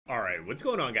Alright, what's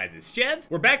going on, guys? It's Chev.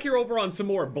 We're back here over on some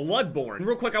more Bloodborne. And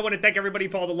real quick, I want to thank everybody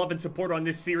for all the love and support on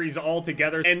this series all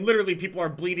together. And literally, people are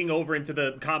bleeding over into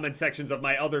the comment sections of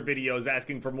my other videos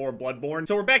asking for more Bloodborne.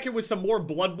 So we're back here with some more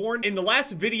Bloodborne. In the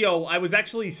last video, I was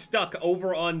actually stuck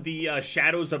over on the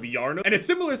Shadows of Yharnam. And a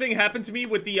similar thing happened to me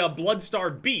with the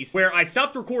Bloodstarved Beast, where I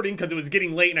stopped recording because it was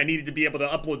getting late and I needed to be able to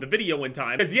upload the video in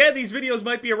time. Because yeah, these videos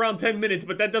might be around 10 minutes,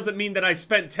 but that doesn't mean that I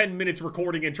spent 10 minutes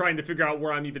recording and trying to figure out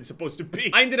where I'm even supposed to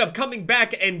be. I ended up coming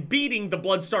back and beating the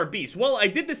Bloodstarved Beast. Well, I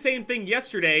did the same thing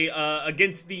yesterday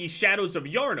against the Shadows of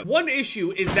Yharnam. One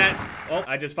issue is that... Oh,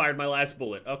 I just fired my last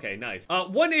bullet. Okay, nice.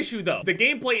 One issue, though. The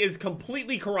gameplay is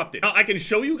completely corrupted. Now, I can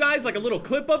show you guys, like, a little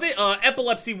clip of it.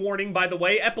 Epilepsy warning, by the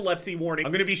way. Epilepsy warning.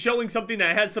 I'm gonna be showing something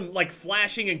that has some, like,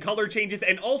 flashing and color changes.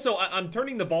 And also, I'm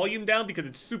turning the volume down because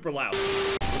it's super loud.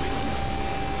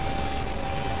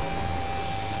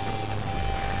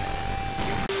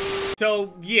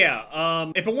 So, yeah,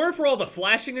 if it weren't for all the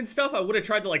flashing and stuff, I would have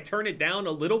tried to, like, turn it down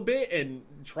a little bit and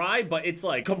try, but it's,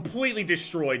 like, completely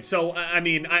destroyed. So, I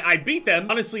mean, I beat them.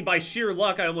 Honestly, by sheer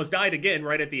luck, I almost died again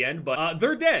right at the end, but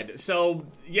they're dead. So,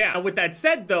 yeah. With that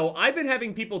said, though, I've been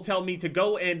having people tell me to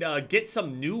go and get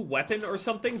some new weapon or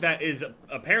something that is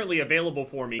apparently available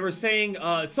for me. They were saying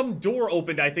some door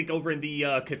opened, I think, over in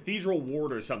the Cathedral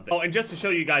Ward or something. Oh, and just to show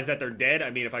you guys that they're dead,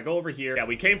 I mean, if I go over here, yeah,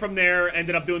 we came from there,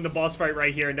 ended up doing the boss fight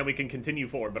right here, and then we can continue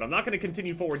forward, but I'm not going to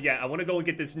continue forward yet. I want to go and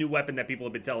get this new weapon that people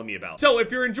have been telling me about. So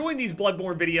if you're enjoying these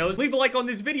Bloodborne videos, leave a like on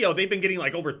this video. They've been getting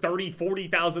like over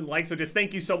 40,000 likes, so just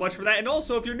thank you so much for that. And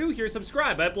also, if you're new here,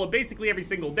 subscribe. I upload basically every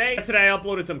single day. Yesterday I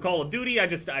uploaded some Call of Duty. I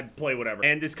play whatever.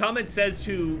 And this comment says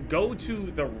to go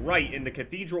to the right in the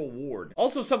Cathedral Ward.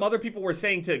 Also, some other people were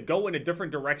saying to go in a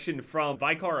different direction from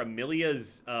Vicar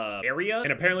Amelia's area,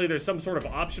 and apparently there's some sort of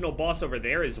optional boss over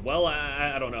there as well.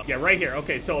 I don't know. Yeah, right here.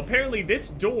 Okay, so apparently this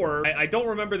door, I don't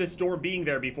remember this door being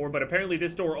there before, but apparently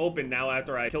this door opened now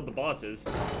after I killed the bosses.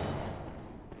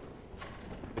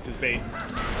 This is bait.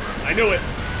 I knew it.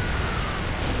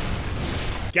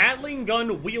 Gatling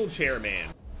gun wheelchair man.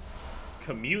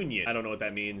 Communion. I don't know what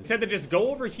that means. It said to just go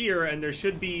over here and there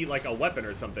should be like a weapon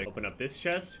or something. Open up this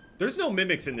chest. There's no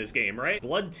mimics in this game, right?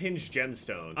 Blood-tinged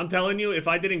gemstone. I'm telling you, if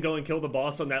I didn't go and kill the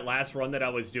boss on that last run that I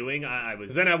was doing,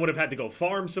 then I would have had to go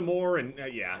farm some more, and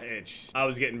yeah, I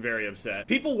was getting very upset.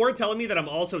 People were telling me that I'm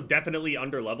also definitely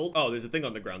underleveled. Oh, there's a thing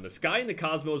on the ground. The sky and the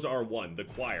cosmos are one, the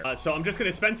choir. So I'm just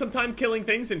gonna spend some time killing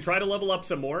things and try to level up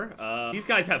some more. These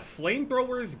guys have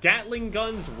flamethrowers, Gatling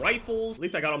guns, rifles. At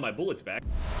least I got all my bullets back.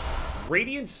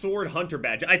 Radiant Sword Hunter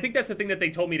Badge. I think that's the thing that they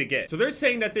told me to get. So they're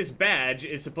saying that this badge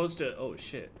is supposed to... Oh,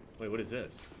 shit. Wait, what is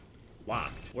this?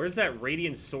 Locked. Where's that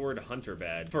Radiant Sword Hunter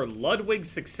Badge? For Ludwig's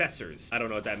successors. I don't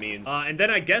know what that means. And then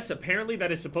I guess apparently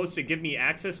that is supposed to give me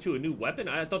access to a new weapon.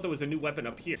 I thought there was a new weapon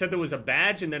up here. It said there was a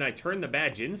badge and then I turned the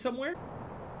badge in somewhere.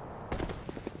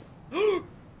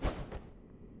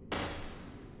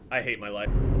 I hate my life.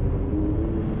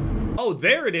 Oh,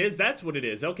 there it is. That's what it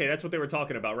is. Okay, that's what they were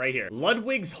talking about right here.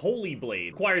 Ludwig's Holy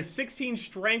Blade. Requires 16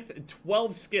 strength,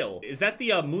 12 skill. Is that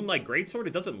the Moonlight Greatsword?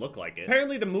 It doesn't look like it.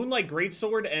 Apparently, the Moonlight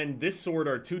Greatsword and this sword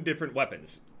are two different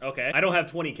weapons. Okay. I don't have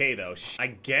 20k, though. I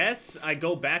guess I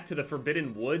go back to the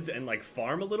Forbidden Woods and, like,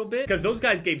 farm a little bit. Because those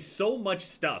guys gave so much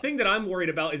stuff. The thing that I'm worried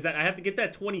about is that I have to get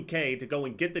that 20k to go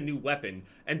and get the new weapon.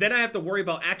 And then I have to worry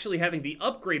about actually having the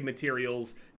upgrade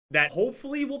materials that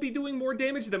hopefully will be doing more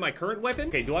damage than my current weapon.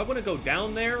 Okay, do I want to go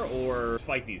down there or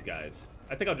fight these guys?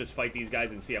 I think I'll just fight these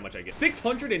guys and see how much I get.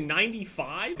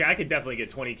 695? Okay, I could definitely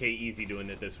get 20k easy doing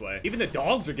it this way. Even the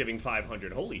dogs are giving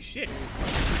 500. Holy shit.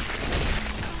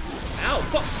 Ow,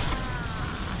 fuck.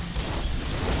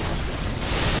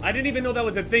 I didn't even know that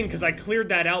was a thing because I cleared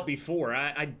that out before.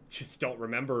 I just don't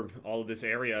remember all of this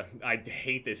area. I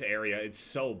hate this area. It's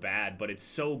so bad, but it's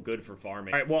so good for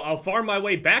farming. All right, well, I'll farm my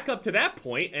way back up to that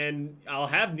point, and I'll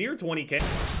have near 20k.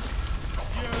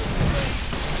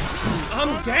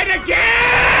 I'm dead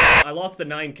again! I lost the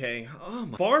 9k. Oh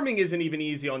my. Farming isn't even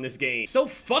easy on this game. So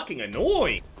fucking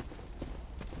annoying.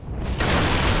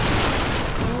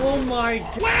 Oh my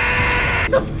god.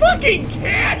 It's a fucking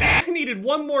cannon! I needed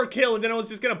one more kill and then I was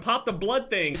just gonna pop the blood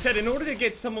thing. It said in order to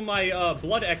get some of my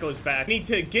blood echoes back, I need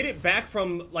to get it back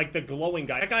from like the glowing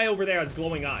guy. That guy over there has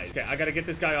glowing eyes. Okay, I gotta get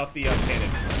this guy off the cannon.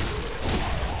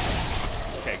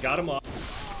 Okay, got him off.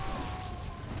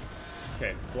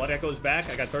 Okay, blood echoes back.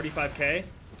 I got 35k.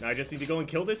 Now I just need to go and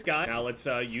kill this guy. Now let's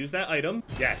use that item.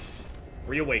 Yes,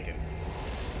 reawaken.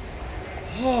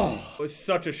 It was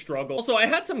such a struggle. Also, I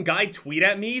had some guy tweet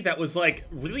at me that was like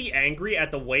really angry at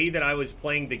the way that I was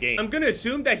playing the game. I'm gonna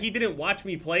assume that he didn't watch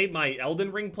me play my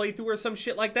Elden Ring playthrough or some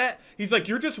shit like that. He's like,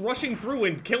 you're just rushing through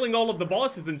and killing all of the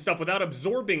bosses and stuff without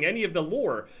absorbing any of the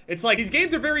lore. It's like, these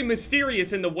games are very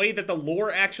mysterious in the way that the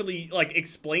lore actually like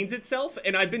explains itself,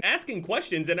 and I've been asking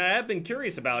questions and I have been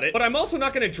curious about it, but I'm also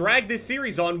not gonna drag this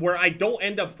series on where I don't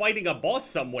end up fighting a boss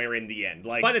somewhere in the end.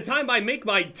 Like, by the time I make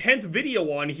my 10th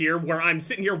video on here where I'm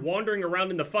sitting here wandering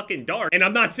around in the fucking dark, and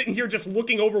I'm not sitting here just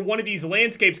looking over one of these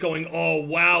landscapes going, oh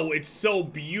wow, it's so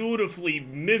beautifully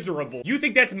miserable. You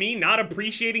think that's me not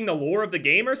appreciating the lore of the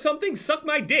game or something? Suck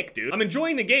my dick, dude. I'm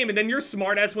enjoying the game, and then your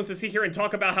smartass wants to sit here and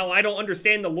talk about how I don't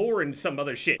understand the lore and some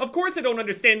other shit. Of course I don't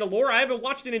understand the lore. I haven't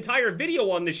watched an entire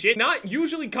video on this shit. Not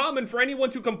usually common for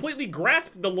anyone to completely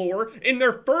grasp the lore in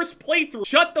their first playthrough.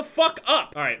 Shut the fuck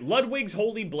up. All right, Ludwig's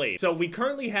Holy Blade. So we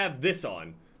currently have this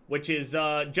on, which is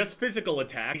just physical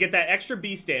attack. We get that extra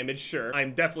beast damage, sure.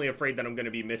 I'm definitely afraid that I'm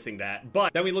gonna be missing that.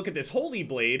 But then we look at this Holy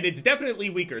Blade, and it's definitely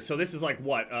weaker. So this is like,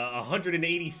 what,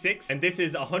 186? And this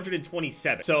is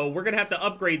 127. So we're gonna have to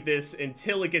upgrade this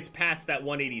until it gets past that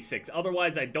 186.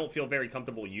 Otherwise, I don't feel very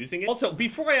comfortable using it. Also,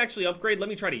 before I actually upgrade, let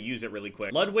me try to use it really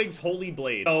quick. Ludwig's Holy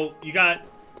Blade. So you got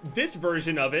this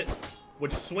version of it,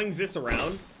 which swings this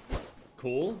around.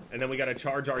 Cool. And then we got a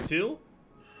charge R2.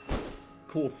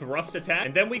 Cool thrust attack.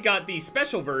 And then we got the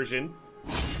special version.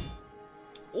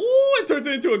 Ooh, it turns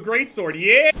it into a greatsword.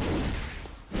 Yeah.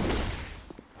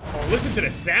 Oh, listen to the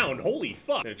sound. Holy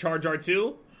fuck. Gonna charge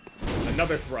R2.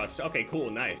 Another thrust. Okay, cool,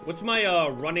 nice. What's my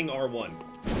running R1?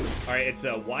 All right, it's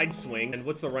a wide swing. And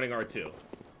what's the running R2?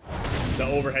 The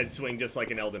overhead swing, just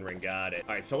like in Elden Ring. Got it.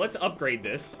 All right, so let's upgrade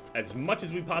this as much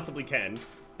as we possibly can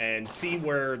and see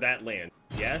where that lands.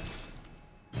 Yes.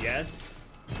 Yes.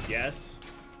 Yes.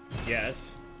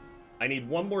 Yes. I need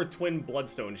one more twin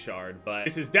bloodstone shard, but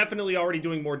this is definitely already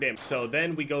doing more damage. So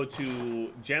then we go to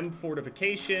gem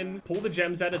fortification, pull the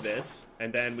gems out of this,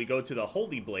 and then we go to the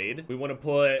Holy Blade. We want to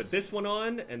put this one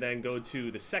on, and then go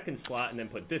to the second slot, and then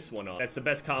put this one on. That's the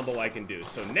best combo I can do.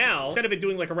 So now, instead of it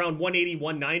doing like around 180,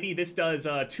 190, this does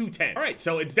 210. All right,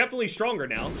 so it's definitely stronger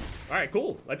now. All right,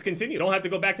 cool. Let's continue. Don't have to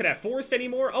go back to that forest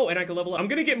anymore. Oh, and I can level up. I'm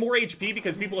gonna get more HP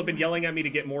because people have been yelling at me to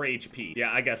get more HP.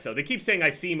 Yeah, I guess so. They keep saying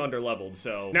I seem under-leveled,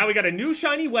 so now we got a new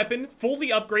shiny weapon,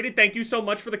 fully upgraded. Thank you so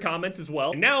much for the comments as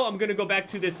well. And now I'm gonna go back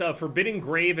to this Forbidden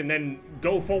Grave and then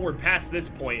go forward past this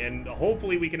point, and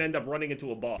hopefully we can end up running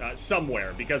into a boss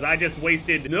somewhere, because I just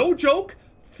wasted, no joke,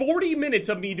 40 minutes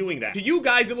of me doing that. To you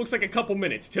guys, it looks like a couple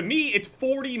minutes. To me, it's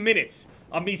 40 minutes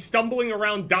of me stumbling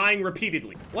around, dying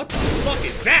repeatedly. What the fuck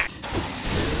is that?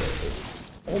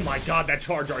 Oh my god, that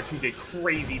charge R2 did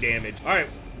crazy damage. All right,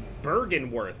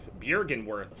 Bjergenworth.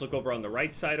 Let's look over on the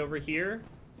right side over here.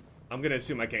 I'm gonna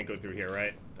assume I can't go through here,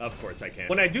 right? Of course I can.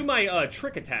 When I do my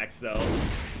trick attacks, though...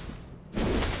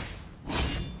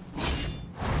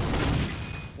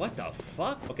 What the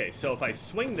fuck? Okay, so if I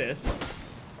swing this...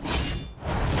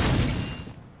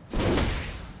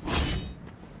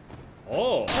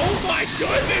 Oh my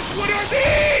goodness, what are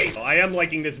these? Oh, I am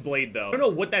liking this blade, though. I don't know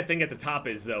what that thing at the top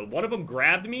is, though. One of them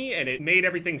grabbed me, and it made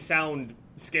everything sound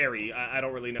scary. I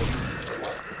don't really know.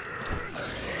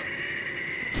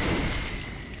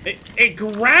 It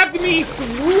grabbed me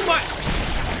through my...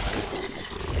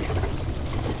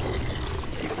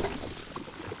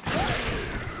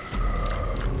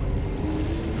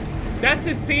 That's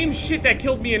the same shit that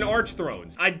killed me in Arch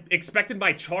Thrones. I expected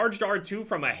my charged R2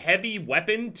 from a heavy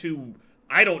weapon to,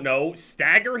 I don't know,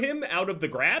 stagger him out of the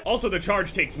grab. Also, the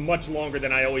charge takes much longer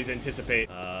than I always anticipate.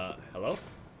 Hello?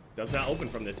 Does not open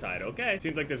from this side. Okay.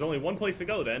 Seems like there's only one place to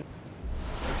go then.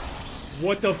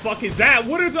 What the fuck is that?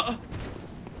 What is...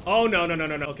 Oh, no.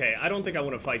 Okay, I don't think I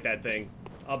want to fight that thing.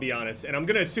 I'll be honest. And I'm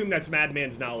going to assume that's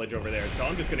Madman's knowledge over there, so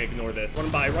I'm just going to ignore this.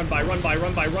 Run.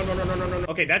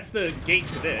 Okay, that's the gate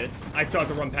to this. I still have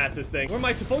to run past this thing. Where am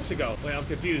I supposed to go? Wait, I'm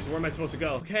confused. Where am I supposed to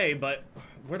go? Okay, but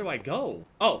where do I go?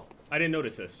 Oh, I didn't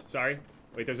notice this. Sorry.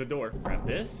 Wait, there's a door. Grab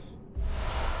this.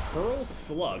 Pearl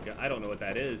Slug. I don't know what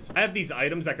that is. I have these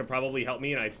items that could probably help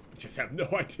me, and I just have no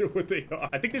idea what they are.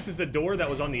 I think this is the door that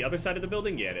was on the other side of the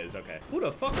building. Yeah, it is. Okay. Who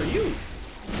the fuck are you?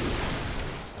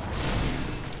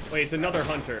 Wait, it's another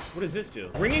hunter. What does this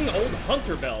do? Ringing old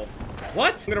hunter bell.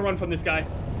 What? I'm gonna run from this guy.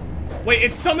 Wait,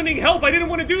 it's summoning help. I didn't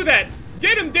want to do that.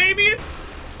 Get him, Damien!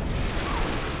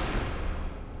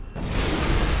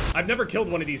 I've never killed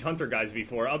one of these hunter guys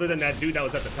before, other than that dude that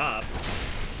was at the top.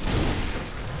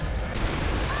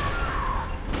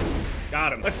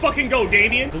 Got him. Let's fucking go,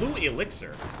 Damien. Blue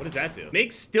elixir. What does that do?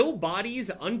 Makes still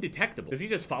bodies undetectable. Does he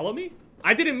just follow me?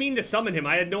 I didn't mean to summon him.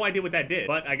 I had no idea what that did,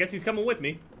 but I guess he's coming with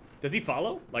me. Does he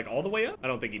follow? Like, all the way up? I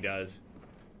don't think he does.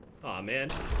 Aw,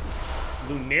 man.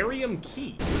 Lunarium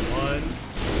key. 1,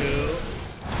 2,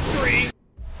 3.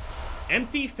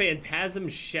 Empty phantasm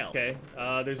shell. Okay,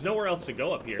 there's nowhere else to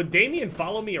go up here. Would Damien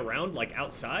follow me around, like,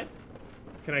 outside?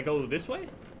 Can I go this way?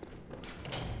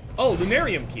 Oh,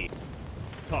 Lunarium key.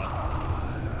 Talk.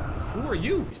 Who are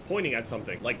you? He's pointing at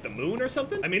something. Like the moon or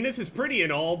something? I mean, this is pretty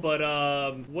and all, but,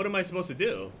 what am I supposed to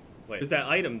do? Wait, there's that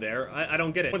item there. I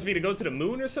don't get it. Wants me to go to the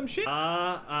moon or some shit?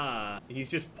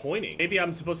 He's just pointing. Maybe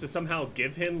I'm supposed to somehow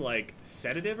give him, like,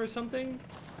 sedative or something?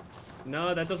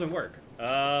 No, that doesn't work.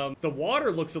 The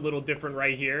water looks a little different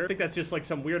right here. I think that's just like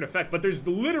some weird effect, but there's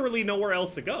literally nowhere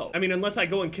else to go. I mean, unless I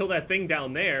go and kill that thing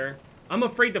down there. I'm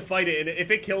afraid to fight it, and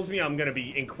if it kills me, I'm gonna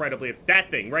be incredibly...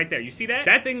 That thing right there, you see that?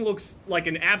 That thing looks like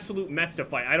an absolute mess to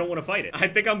fight. I don't want to fight it. I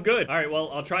think I'm good. All right, well,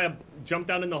 I'll try to jump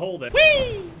down in the hole then.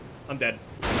 Whee! I'm dead.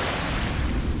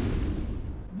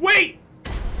 Wait!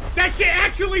 That shit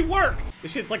actually worked!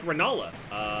 This shit's like Renala.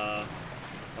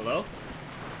 Hello?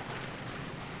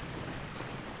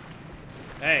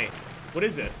 Hey, what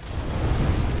is this?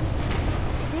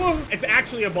 Whoa, it's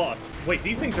actually a boss. Wait,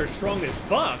 these things are strong as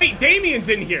fuck. Wait, Damien's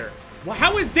in here. Well,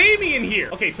 how is Damien here?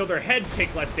 Okay, so their heads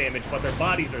take less damage, but their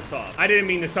bodies are soft. I didn't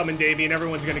mean to summon Damien.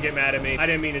 Everyone's gonna get mad at me. I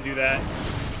didn't mean to do that.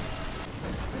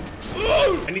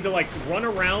 Ooh! I need to, like, run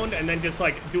around and then just,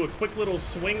 like, do a quick little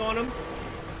swing on him.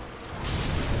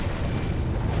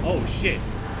 Oh, shit.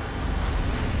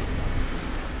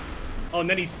 Oh, and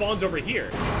then he spawns over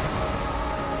here.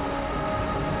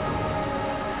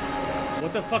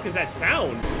 What the fuck is that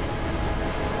sound?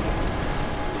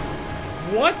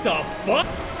 What the fuck?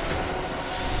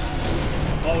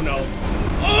 Oh no.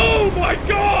 Oh my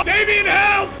god! Damien,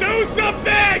 help! Do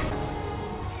something!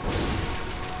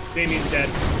 Damien's dead.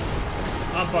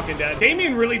 I'm fucking dead.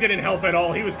 Damien really didn't help at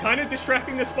all. He was kind of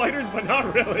distracting the spiders, but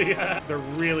not really. They're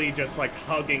really just like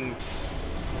hugging.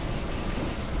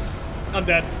 I'm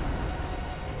dead.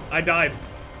 I died.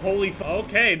 Holy f-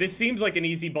 Okay, this seems like an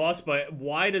easy boss, but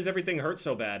why does everything hurt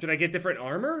so bad? Should I get different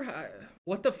armor?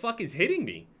 What the fuck is hitting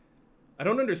me? I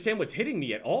don't understand what's hitting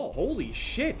me at all. Holy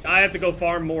shit. I have to go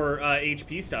farm more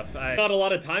HP stuff. Not a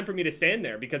lot of time for me to stand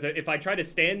there, because if I try to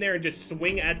stand there and just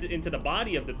swing into the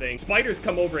body of the thing, spiders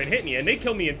come over and hit me, and they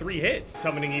kill me in 3 hits.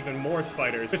 Summoning even more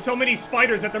spiders. There's so many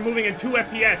spiders that they're moving in 2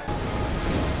 FPS.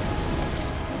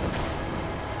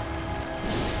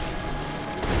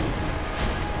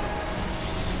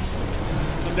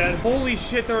 Dead. Holy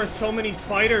shit, there are so many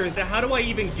spiders. How do I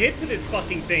even get to this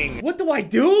fucking thing? What do I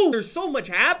do? There's so much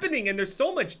happening and there's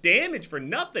so much damage for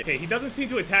nothing. Okay, he doesn't seem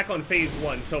to attack on phase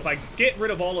 1, so if I get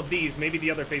rid of all of these, maybe the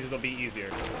other phases will be easier.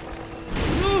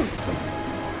 Woo!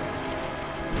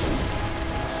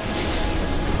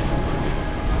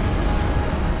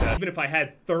 Even if I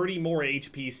had 30 more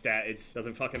HP stat, it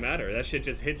doesn't fucking matter. That shit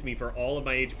just hits me for all of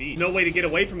my HP. No way to get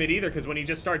away from it either, because when he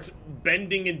just starts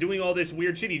bending and doing all this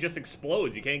weird shit, he just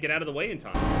explodes. You can't get out of the way in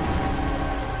time.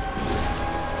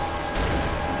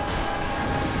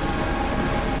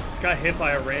 Just got hit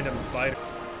by a random spider.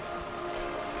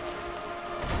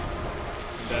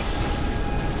 I'm dead.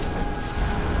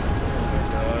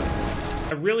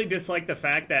 I really dislike the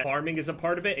fact that farming is a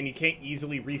part of it and you can't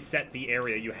easily reset the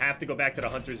area. You have to go back to the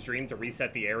Hunter's Dream to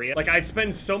reset the area. Like, I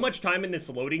spend so much time in this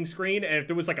loading screen, and if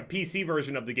there was like a PC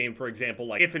version of the game, for example,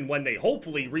 like if and when they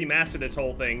hopefully remaster this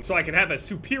whole thing so I can have a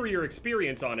superior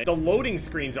experience on it, the loading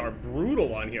screens are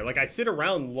brutal on here. Like, I sit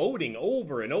around loading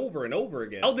over and over and over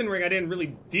again. Elden Ring, I didn't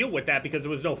really deal with that because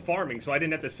there was no farming, so I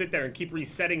didn't have to sit there and keep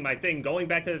resetting my thing, going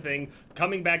back to the thing,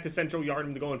 coming back to Central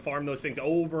Yardom to go and farm those things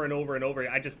over and over and over.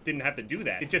 I just didn't have to do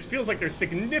that. It just feels like there's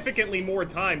significantly more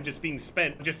time just being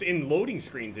spent just in loading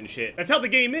screens and shit. That's how the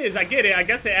game is. I get it. I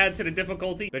guess it adds to the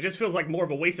difficulty. But it just feels like more of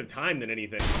a waste of time than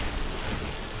anything.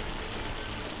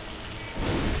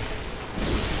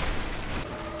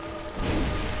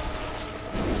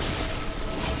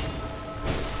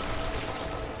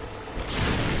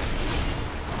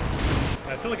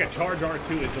 I feel like a charge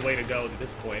R2 is the way to go at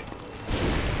this point.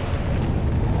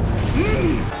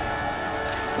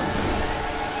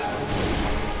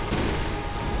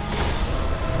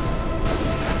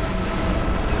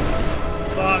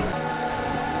 Fuck.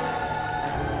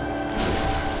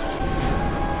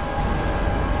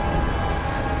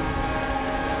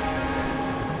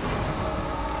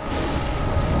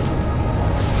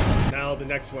 Now the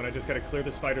next one, I just gotta clear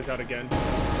the spiders out again.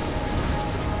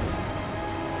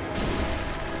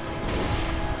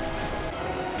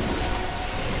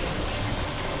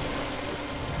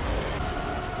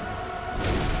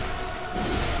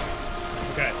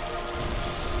 Okay.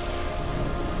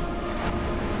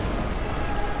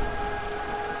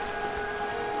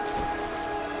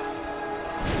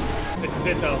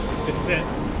 though. This is it.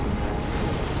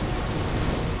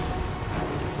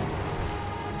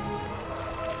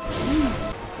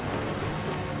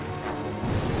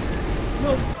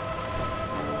 No.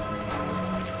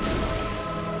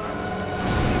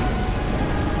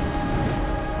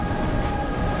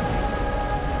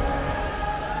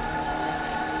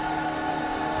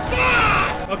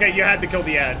 Ah! Okay, you had to kill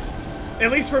the ads.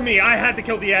 At least for me, I had to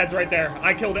kill the ads right there.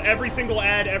 I killed every single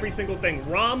ad, every single thing.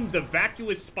 Rom, the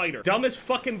vacuous spider. Dumbest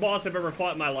fucking boss I've ever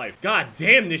fought in my life. God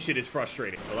damn, this shit is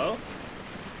frustrating. Hello?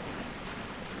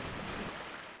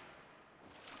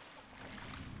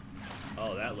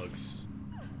 Oh, that looks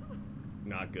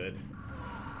not good.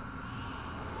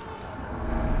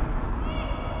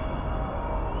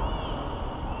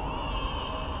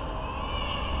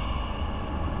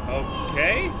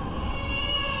 Okay.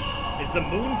 Is the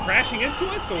moon crashing into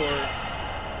us, or?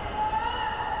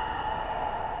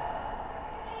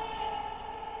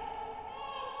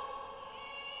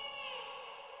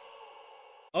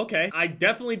 Okay, I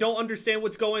definitely don't understand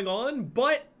what's going on,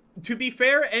 but to be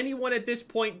fair, anyone at this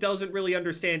point doesn't really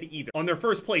understand either on their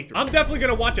first playthrough. I'm definitely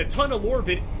gonna watch a ton of lore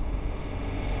vid.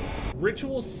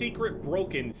 Ritual secret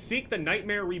broken. Seek the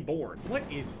nightmare reborn. What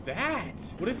is that?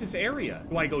 What is this area?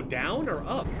 Do I go down or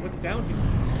up? What's down here?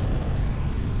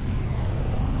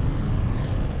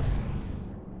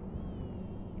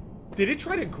 Did it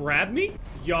try to grab me?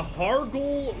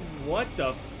 Yahargul, what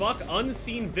the fuck?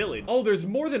 Unseen village. Oh, there's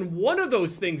more than one of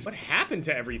those things. What happened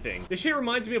to everything? This shit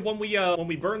reminds me of when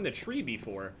we burned the tree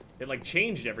before. It like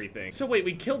changed everything. So wait,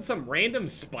 we killed some random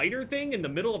spider thing in the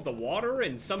middle of the water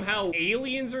and somehow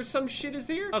aliens or some shit is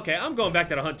here? Okay, I'm going back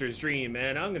to the hunter's dream,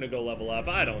 man. I'm gonna go level up.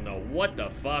 I don't know what the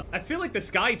fuck. I feel like the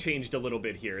sky changed a little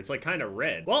bit here. It's like kind of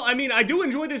red. Well, I mean, I do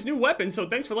enjoy this new weapon, so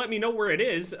thanks for letting me know where it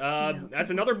is.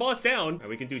 That's another boss down. All right,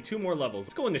 we can do 2 more levels.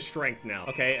 Let's go into strength now.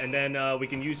 Okay, and then we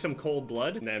can use some cold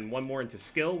blood, and then 1 more into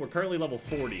skill. We're currently level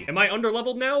 40. Am I under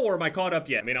leveled now, or am I caught up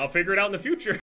yet? I mean, I'll figure it out in the future.